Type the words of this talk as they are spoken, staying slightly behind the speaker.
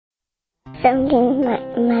something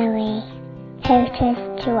like Mary.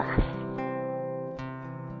 Totus2us.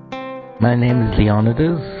 My name is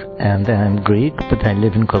Leonidas, and I'm Greek, but I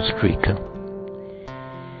live in Costa Rica.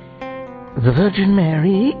 The Virgin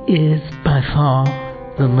Mary is by far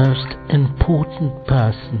the most important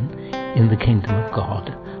person in the kingdom of God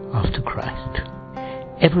after Christ.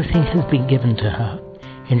 Everything has been given to her,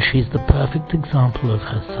 and she's the perfect example of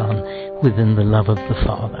her Son within the love of the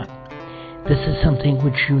Father. This is something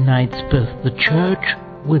which unites both the Church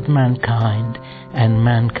with mankind and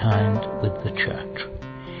mankind with the Church.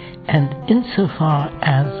 And insofar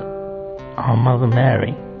as our Mother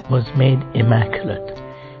Mary was made Immaculate,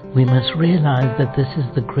 we must realize that this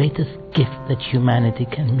is the greatest gift that humanity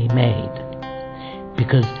can be made,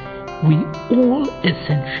 because we all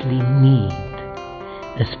essentially need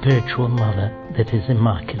a spiritual mother that is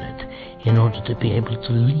immaculate in order to be able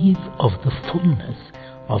to live of the fullness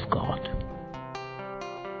of God.